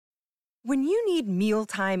When you need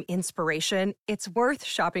mealtime inspiration, it's worth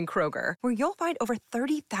shopping Kroger, where you'll find over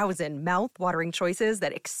 30,000 mouth-watering choices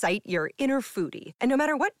that excite your inner foodie. And no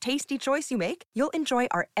matter what tasty choice you make, you'll enjoy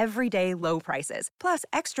our everyday low prices, plus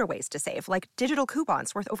extra ways to save, like digital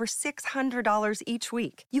coupons worth over $600 each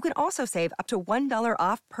week. You can also save up to $1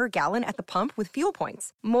 off per gallon at the pump with fuel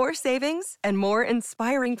points. More savings and more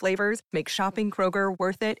inspiring flavors make shopping Kroger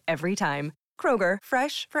worth it every time. Kroger,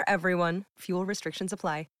 fresh for everyone. Fuel restrictions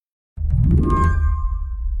apply.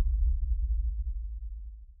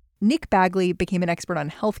 Nick Bagley became an expert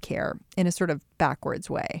on healthcare in a sort of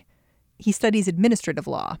backwards way. He studies administrative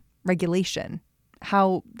law, regulation,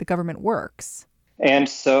 how the government works. And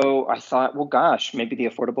so I thought, well, gosh, maybe the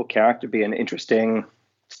Affordable Care Act would be an interesting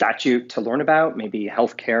statute to learn about. Maybe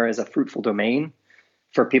healthcare is a fruitful domain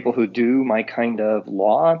for people who do my kind of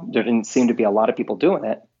law. There didn't seem to be a lot of people doing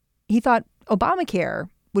it. He thought Obamacare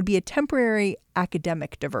would be a temporary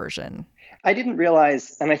academic diversion. I didn't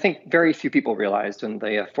realize, and I think very few people realized when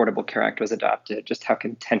the Affordable Care Act was adopted, just how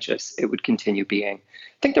contentious it would continue being.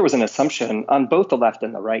 I think there was an assumption on both the left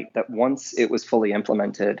and the right that once it was fully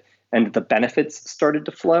implemented and the benefits started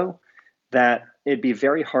to flow, that it'd be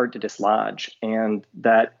very hard to dislodge, and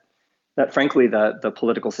that frankly, the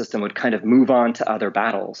political system would kind of move on to other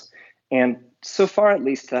battles. And so far, at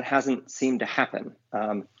least, that hasn't seemed to happen.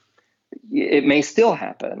 It may still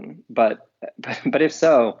happen, but if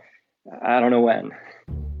so, I don't know when.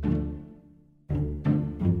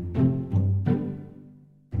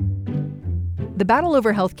 The battle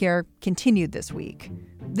over healthcare continued this week.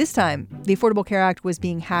 This time, the Affordable Care Act was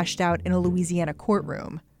being hashed out in a Louisiana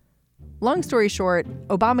courtroom. Long story short,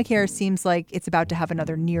 Obamacare seems like it's about to have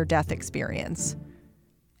another near-death experience.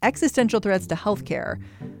 Existential threats to healthcare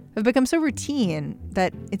have become so routine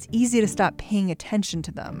that it's easy to stop paying attention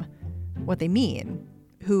to them, what they mean,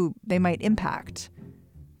 who they might impact.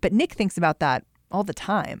 But Nick thinks about that all the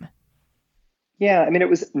time. Yeah, I mean, it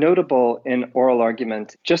was notable in oral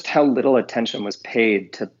argument just how little attention was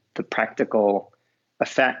paid to the practical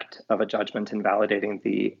effect of a judgment invalidating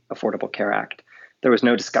the Affordable Care Act. There was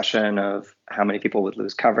no discussion of how many people would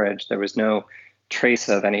lose coverage. There was no trace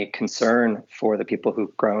of any concern for the people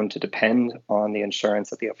who've grown to depend on the insurance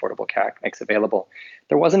that the Affordable Care Act makes available.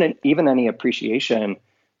 There wasn't even any appreciation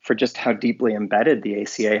for just how deeply embedded the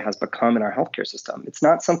ACA has become in our healthcare system. It's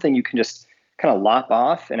not something you can just kind of lop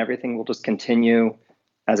off and everything will just continue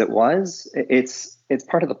as it was. It's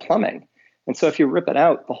part of the plumbing. And so if you rip it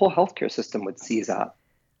out, the whole healthcare system would seize up.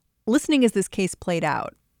 Listening as this case played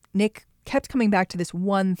out, Nick kept coming back to this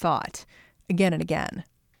one thought again and again.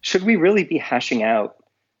 Should we really be hashing out,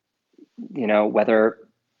 whether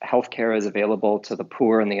healthcare is available to the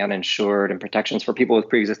poor and the uninsured and protections for people with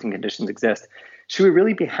pre-existing conditions exist? Should we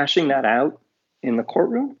really be hashing that out in the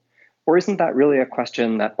courtroom? Or isn't that really a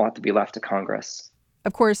question that ought to be left to Congress?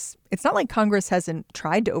 Of course, it's not like Congress hasn't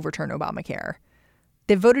tried to overturn Obamacare.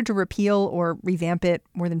 They've voted to repeal or revamp it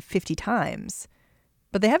more than 50 times,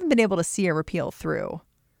 but they haven't been able to see a repeal through.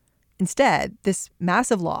 Instead, this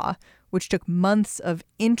massive law, which took months of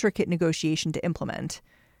intricate negotiation to implement,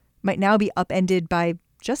 might now be upended by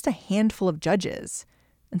just a handful of judges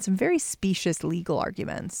and some very specious legal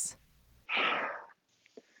arguments.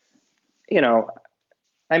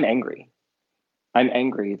 I'm angry. I'm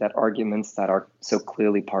angry that arguments that are so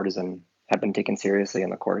clearly partisan have been taken seriously in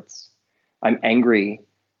the courts. I'm angry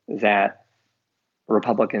that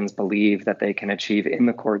Republicans believe that they can achieve in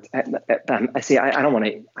the courts. I don't want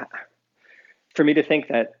to. For me to think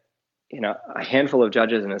that, a handful of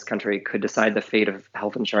judges in this country could decide the fate of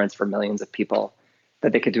health insurance for millions of people,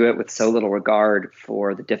 that they could do it with so little regard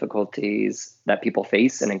for the difficulties that people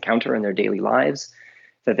face and encounter in their daily lives,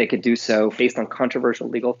 that they could do so based on controversial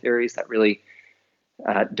legal theories that really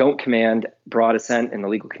don't command broad assent in the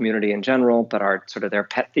legal community in general, but are sort of their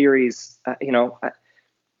pet theories.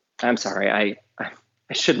 I'm sorry, I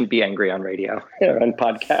shouldn't be angry on radio or on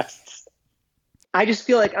podcasts. I just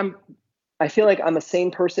feel like I'm a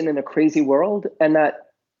sane person in a crazy world, but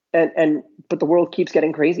the world keeps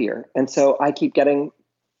getting crazier, and so I keep getting.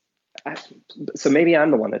 So maybe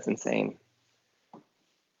I'm the one that's insane.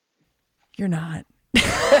 You're not.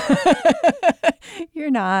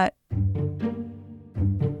 You're not.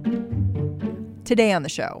 Today on the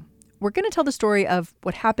show, we're going to tell the story of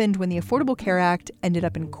what happened when the Affordable Care Act ended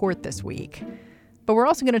up in court this week. But we're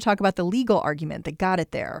also going to talk about the legal argument that got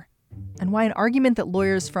it there, and why an argument that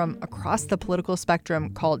lawyers from across the political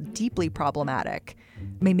spectrum call deeply problematic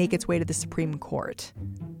may make its way to the Supreme Court.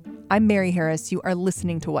 I'm Mary Harris. You are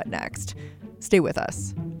listening to What Next? Stay with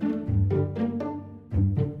us.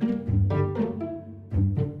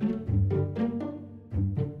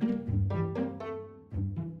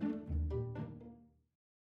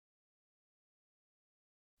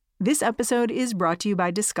 This episode is brought to you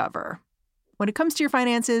by Discover. When it comes to your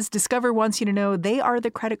finances, Discover wants you to know they are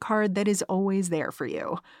the credit card that is always there for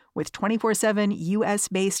you. With 24/7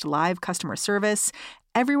 U.S.-based live customer service,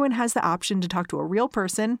 everyone has the option to talk to a real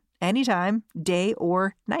person anytime, day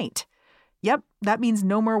or night. Yep, that means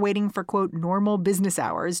no more waiting for, quote, normal business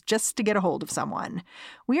hours just to get a hold of someone.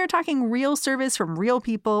 We are talking real service from real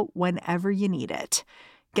people whenever you need it.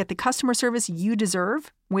 Get the customer service you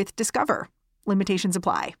deserve with Discover. Limitations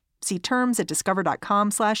apply. See terms at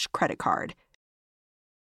discover.com/creditcard.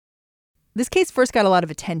 This case first got a lot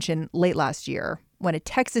of attention late last year when a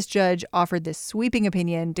Texas judge offered this sweeping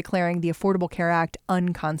opinion declaring the Affordable Care Act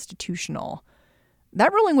unconstitutional.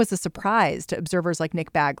 That ruling was a surprise to observers like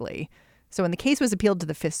Nick Bagley. So when the case was appealed to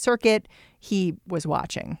the Fifth Circuit, he was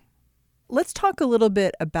watching. Let's talk a little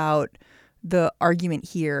bit about the argument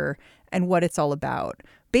here and what it's all about.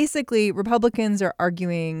 Basically, Republicans are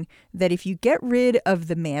arguing that if you get rid of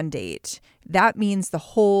the mandate, that means the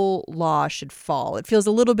whole law should fall. It feels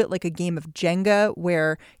a little bit like a game of Jenga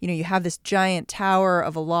where, you have this giant tower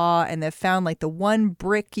of a law and they've found like the one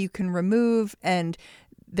brick you can remove, and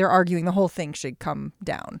they're arguing the whole thing should come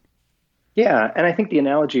down. Yeah, and I think the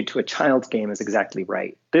analogy to a child's game is exactly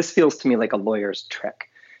right. This feels to me like a lawyer's trick.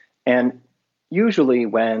 And usually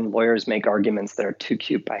when lawyers make arguments that are too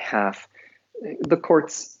cute by half, the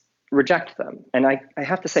courts reject them. And I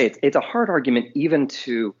have to say, it's a hard argument even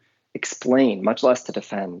to explain, much less to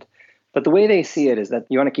defend. But the way they see it is that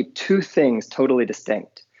you want to keep two things totally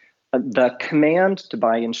distinct: the command to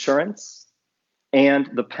buy insurance and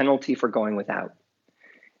the penalty for going without.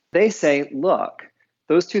 They say, look,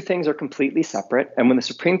 those two things are completely separate. And when the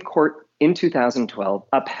Supreme Court in 2012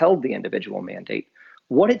 upheld the individual mandate,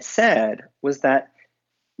 what it said was that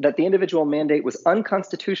the individual mandate was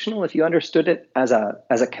unconstitutional if you understood it as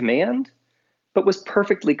a command, but was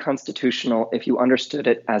perfectly constitutional if you understood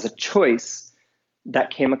it as a choice that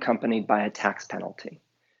came accompanied by a tax penalty.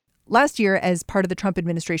 Last year, as part of the Trump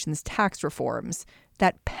administration's tax reforms,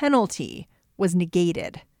 that penalty was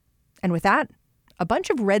negated. And with that, a bunch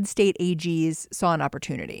of red state AGs saw an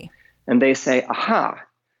opportunity. And they say, aha,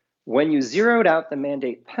 when you zeroed out the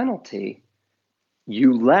mandate penalty,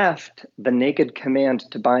 you left the naked command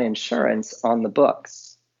to buy insurance on the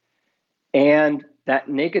books. And that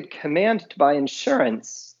naked command to buy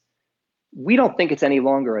insurance, we don't think it's any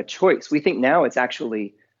longer a choice. We think now it's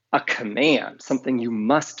actually a command, something you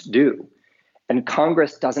must do. And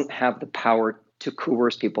Congress doesn't have the power to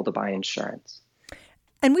coerce people to buy insurance.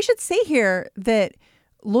 And we should say here that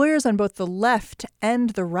lawyers on both the left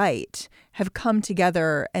and the right have come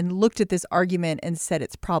together and looked at this argument and said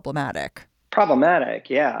it's problematic. Problematic,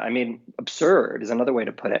 yeah. I mean, absurd is another way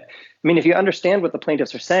to put it. I mean, if you understand what the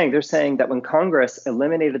plaintiffs are saying, they're saying that when Congress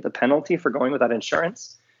eliminated the penalty for going without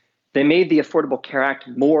insurance, they made the Affordable Care Act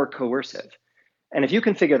more coercive. And if you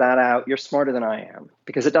can figure that out, you're smarter than I am,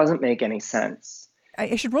 because it doesn't make any sense.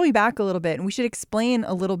 I should roll you back a little bit, and we should explain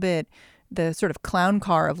a little bit the sort of clown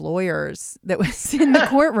car of lawyers that was in the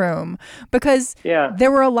courtroom, because there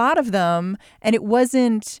were a lot of them and it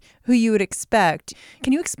wasn't who you would expect.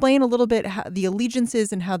 Can you explain a little bit how the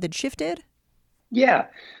allegiances and how they'd shifted? Yeah.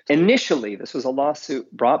 Initially, this was a lawsuit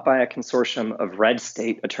brought by a consortium of red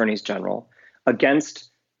state attorneys general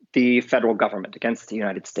against the federal government, against the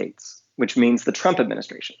United States, which means the Trump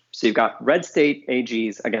administration. So you've got red state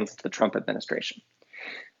AGs against the Trump administration.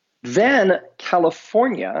 Then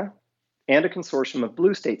California and a consortium of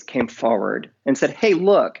blue states came forward and said, hey,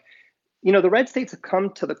 look, the red states have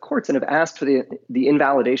come to the courts and have asked for the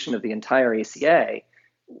invalidation of the entire ACA.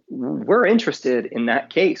 We're interested in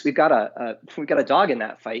that case. We've got a dog in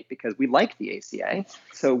that fight because we like the ACA.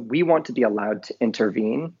 So we want to be allowed to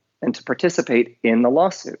intervene and to participate in the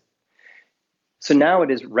lawsuit. So now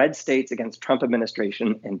it is red states against Trump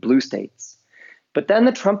administration and blue states. But then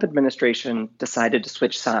the Trump administration decided to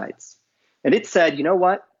switch sides. And it said, you know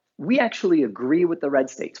what? We actually agree with the red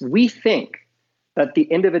states. We think that the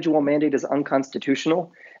individual mandate is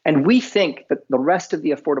unconstitutional, and we think that the rest of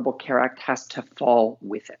the Affordable Care Act has to fall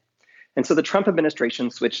with it. And so the Trump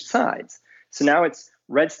administration switched sides. So now it's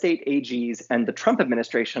red state AGs and the Trump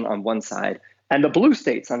administration on one side and the blue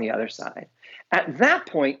states on the other side. At that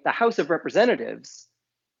point, the House of Representatives,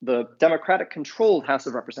 the Democratic-controlled House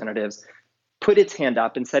of Representatives, put its hand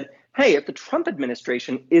up and said, hey, if the Trump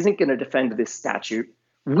administration isn't going to defend this statute,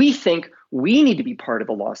 we think we need to be part of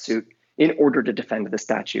the lawsuit in order to defend the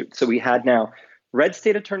statute. So we had now red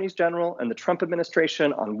state attorneys general and the Trump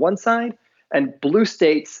administration on one side and blue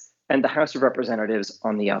states and the House of Representatives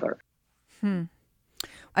on the other.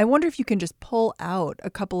 I wonder if you can just pull out a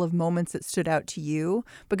couple of moments that stood out to you,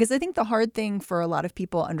 because I think the hard thing for a lot of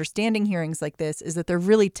people understanding hearings like this is that they're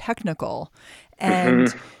really technical.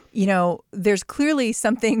 And, there's clearly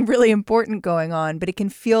something really important going on, but it can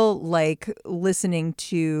feel like listening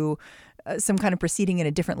to some kind of proceeding in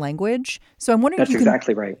a different language. So I'm wondering That's if you can,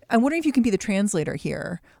 exactly right. I'm wondering if you can be the translator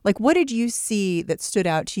here. Like, what did you see that stood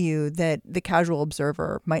out to you that the casual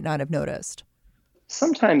observer might not have noticed?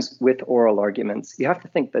 Sometimes with oral arguments, you have to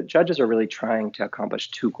think that judges are really trying to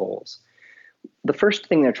accomplish two goals. The first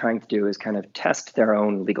thing they're trying to do is kind of test their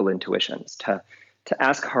own legal intuitions, to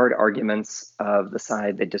ask hard arguments of the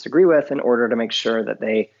side they disagree with in order to make sure that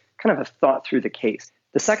they kind of have thought through the case.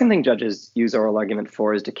 The second thing judges use oral argument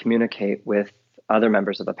for is to communicate with other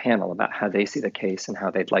members of the panel about how they see the case and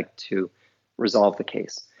how they'd like to resolve the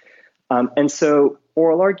case. And so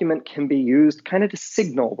oral argument can be used kind of to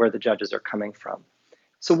signal where the judges are coming from.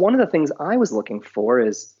 So one of the things I was looking for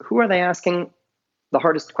is, who are they asking the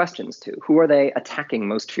hardest questions to? Who are they attacking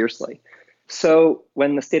most fiercely? So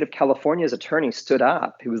when the state of California's attorney stood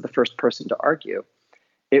up, he was the first person to argue.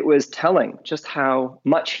 It was telling just how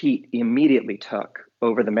much heat he immediately took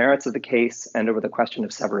over the merits of the case and over the question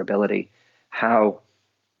of severability, how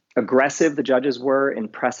aggressive the judges were in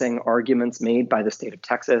pressing arguments made by the state of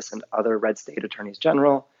Texas and other red state attorneys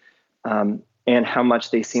general, and how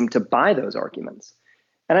much they seemed to buy those arguments.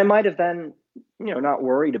 And I might have then, not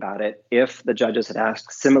worried about it if the judges had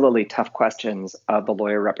asked similarly tough questions of the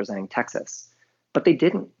lawyer representing Texas, but they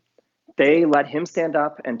didn't. They let him stand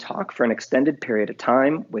up and talk for an extended period of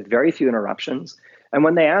time with very few interruptions. And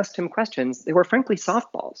when they asked him questions, they were frankly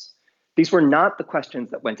softballs. These were not the questions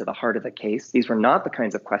that went to the heart of the case. These were not the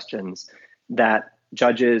kinds of questions that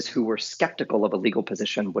judges who were skeptical of a legal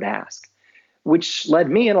position would ask, which led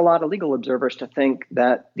me and a lot of legal observers to think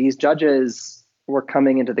that these judges were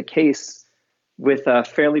coming into the case with a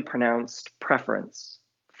fairly pronounced preference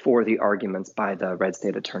for the arguments by the red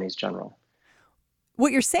state attorneys general.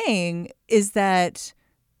 What you're saying is that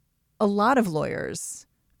a lot of lawyers,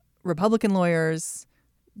 Republican lawyers,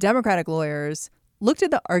 Democratic lawyers, looked at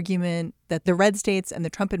the argument that the red states and the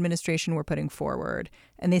Trump administration were putting forward,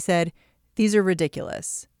 and they said, these are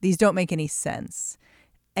ridiculous. These don't make any sense.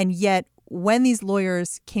 And yet, when these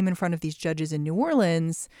lawyers came in front of these judges in New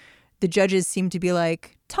Orleans, the judges seemed to be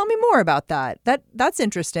like, tell me more about that. That's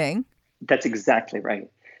interesting. That's exactly right.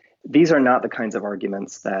 These are not the kinds of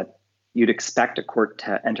arguments that you'd expect a court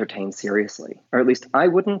to entertain seriously, or at least I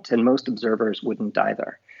wouldn't, and most observers wouldn't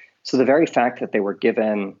either. So the very fact that they were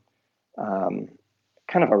given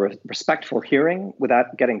kind of a respectful hearing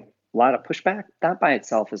without getting a lot of pushback, that by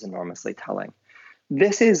itself is enormously telling.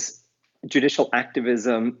 This is judicial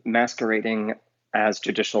activism masquerading as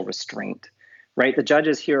judicial restraint, right? The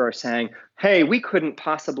judges here are saying, hey, we couldn't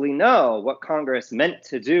possibly know what Congress meant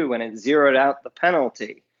to do when it zeroed out the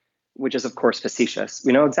penalty, which is, of course, facetious.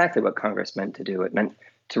 We know exactly what Congress meant to do. It meant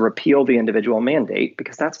to repeal the individual mandate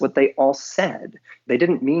because that's what they all said. They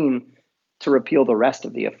didn't mean to repeal the rest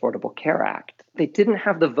of the Affordable Care Act. They didn't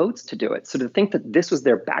have the votes to do it. So to think that this was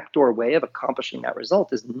their backdoor way of accomplishing that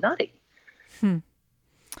result is nutty.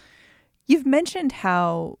 You've mentioned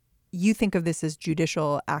how you think of this as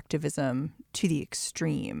judicial activism to the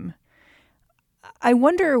extreme. I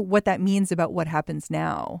wonder what that means about what happens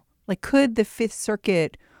now. Like, could the Fifth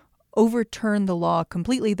Circuit overturn the law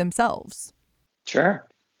completely themselves? Sure.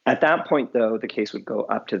 At that point, though, the case would go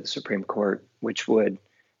up to the Supreme Court, which would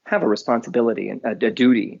have a responsibility and a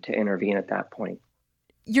duty to intervene at that point.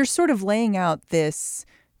 You're sort of laying out this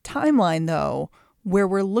timeline, though, where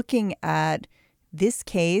we're looking at this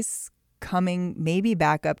case coming maybe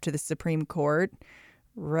back up to the Supreme Court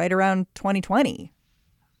right around 2020.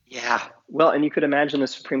 Yeah. Well, and you could imagine the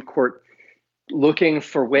Supreme Court looking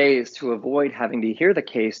for ways to avoid having to hear the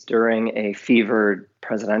case during a fevered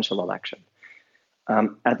presidential election.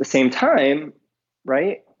 At the same time,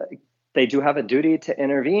 right, they do have a duty to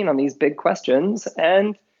intervene on these big questions,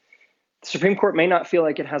 and the Supreme Court may not feel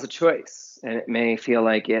like it has a choice, and it may feel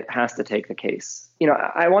like it has to take the case.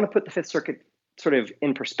 I want to put the Fifth Circuit sort of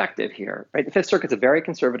in perspective here, right? The Fifth Circuit's a very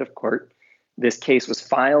conservative court. This case was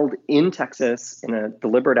filed in Texas in a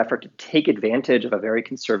deliberate effort to take advantage of a very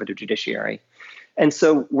conservative judiciary. And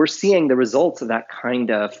so we're seeing the results of that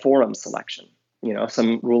kind of forum selection,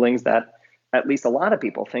 some rulings that at least a lot of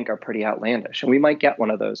people think are pretty outlandish. And we might get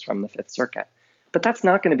one of those from the Fifth Circuit. But that's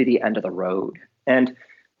not going to be the end of the road. And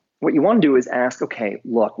what you want to do is ask, okay,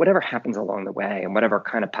 look, whatever happens along the way and whatever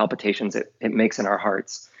kind of palpitations it makes in our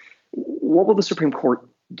hearts, what will the Supreme Court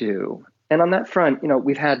do? And on that front,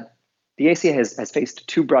 we've had the ACA has faced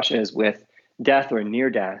two brushes with death or near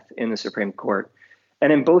death in the Supreme Court.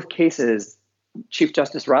 And in both cases, Chief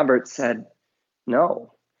Justice Roberts said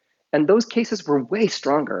no. And those cases were way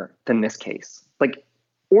stronger than this case, like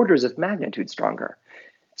orders of magnitude stronger.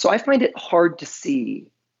 So I find it hard to see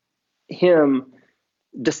him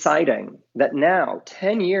deciding that now,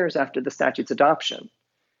 10 years after the statute's adoption,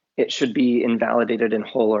 it should be invalidated in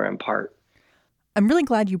whole or in part. I'm really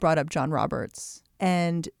glad you brought up John Roberts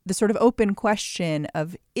and the sort of open question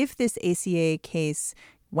of if this ACA case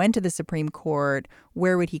went to the Supreme Court,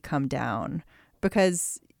 where would he come down?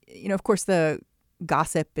 Because, of course, the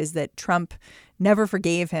gossip is that Trump never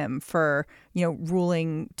forgave him for,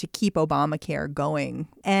 ruling to keep Obamacare going.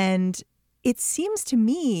 And it seems to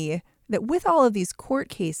me that with all of these court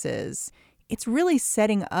cases, it's really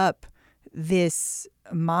setting up this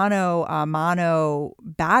mano a mano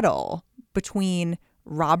battle between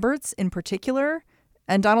Roberts in particular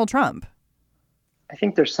and Donald Trump. I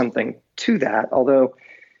think there's something to that, although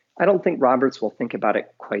I don't think Roberts will think about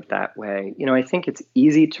it quite that way. I think it's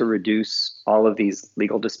easy to reduce all of these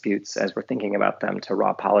legal disputes as we're thinking about them to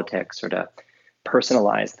raw politics or to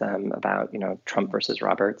personalize them about, Trump versus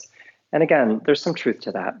Roberts. And again, there's some truth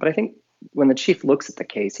to that. But I think when the chief looks at the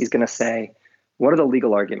case, he's going to say, what are the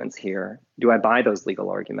legal arguments here? Do I buy those legal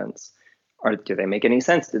arguments? Or do they make any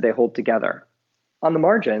sense? Do they hold together? On the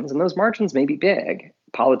margins, and those margins may be big,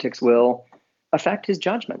 politics will affect his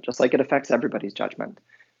judgment, just like it affects everybody's judgment.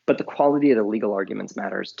 But the quality of the legal arguments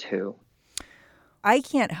matters too. I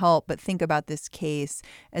can't help but think about this case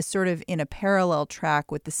as sort of in a parallel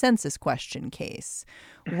track with the census question case,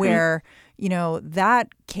 where, that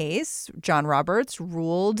case, John Roberts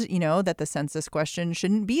ruled, that the census question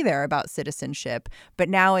shouldn't be there about citizenship. But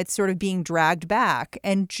now it's sort of being dragged back.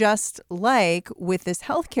 And just like with this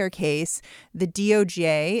healthcare case, the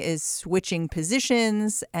DOJ is switching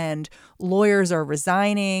positions and lawyers are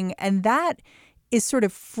resigning. And that is sort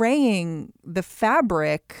of fraying the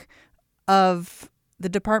fabric of the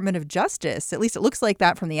Department of Justice. At least it looks like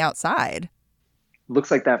that from the outside. Looks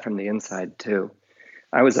like that from the inside, too.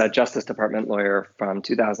 I was a Justice Department lawyer from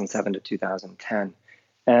 2007 to 2010.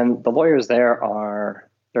 And the lawyers there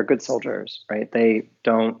they're good soldiers, right? They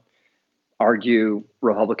don't argue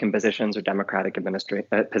Republican positions or Democratic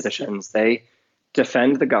positions. They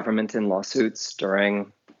defend the government in lawsuits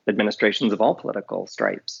during administrations of all political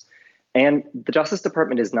stripes. And the Justice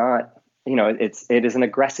Department is not, it is an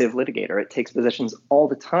aggressive litigator. It takes positions all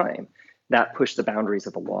the time that push the boundaries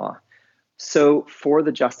of the law. So for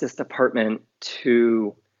the Justice Department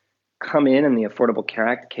to come in the Affordable Care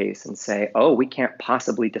Act case and say, oh, we can't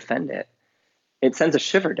possibly defend it, it sends a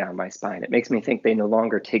shiver down my spine. It makes me think they no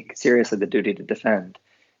longer take seriously the duty to defend.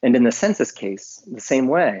 And in the census case, the same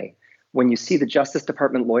way, when you see the Justice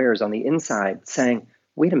Department lawyers on the inside saying,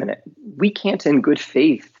 wait a minute, we can't in good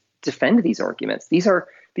faith defend these arguments. These are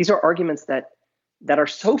arguments that are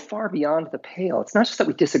so far beyond the pale. It's not just that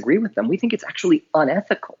we disagree with them. We think it's actually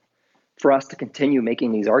unethical for us to continue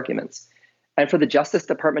making these arguments. And for the Justice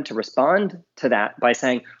Department to respond to that by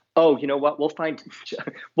saying, oh, you know what, we'll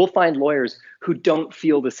find lawyers who don't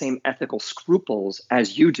feel the same ethical scruples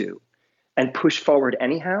as you do and push forward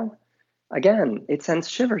anyhow. Again, it sends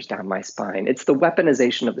shivers down my spine. It's the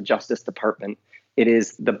weaponization of the Justice Department. It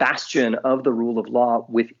is the bastion of the rule of law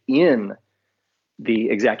within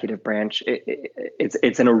the executive branch.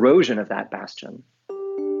 It's an erosion of that bastion.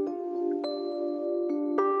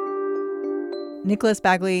 Nicholas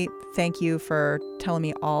Bagley, thank you for telling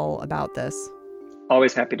me all about this.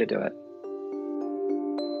 Always happy to do it.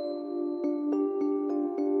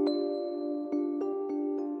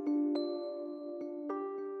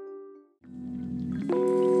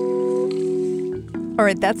 All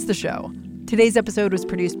right, that's the show. Today's episode was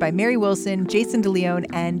produced by Mary Wilson, Jason DeLeon,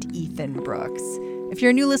 and Ethan Brooks. If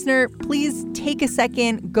you're a new listener, please take a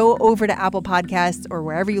second, go over to Apple Podcasts or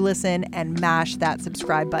wherever you listen and mash that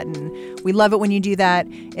subscribe button. We love it when you do that.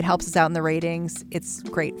 It helps us out in the ratings. It's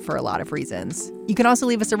great for a lot of reasons. You can also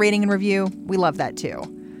leave us a rating and review. We love that too.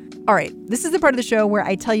 All right, this is the part of the show where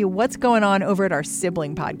I tell you what's going on over at our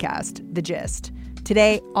sibling podcast, The Gist.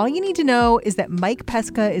 Today, all you need to know is that Mike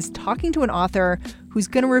Pesca is talking to an author who's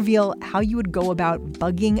going to reveal how you would go about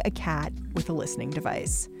bugging a cat with a listening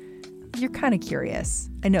device. You're kind of curious.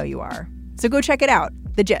 I know you are. So go check it out.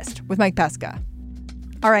 The Gist with Mike Pesca.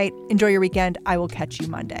 All right, enjoy your weekend. I will catch you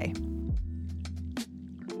Monday.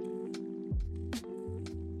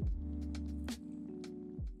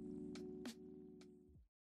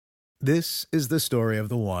 This is the story of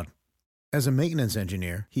the one. As a maintenance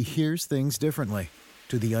engineer, he hears things differently.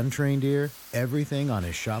 To the untrained ear, everything on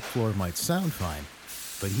his shop floor might sound fine,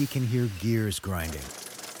 but he can hear gears grinding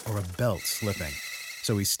or a belt slipping.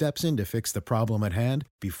 So he steps in to fix the problem at hand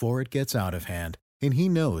before it gets out of hand And he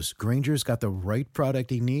knows Granger's got the right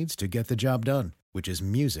product he needs to get the job done, which is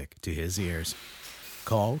music to his ears.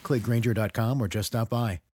 Call, click Granger.com, or just stop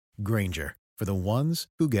by. Granger, for the ones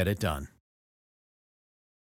who get it done.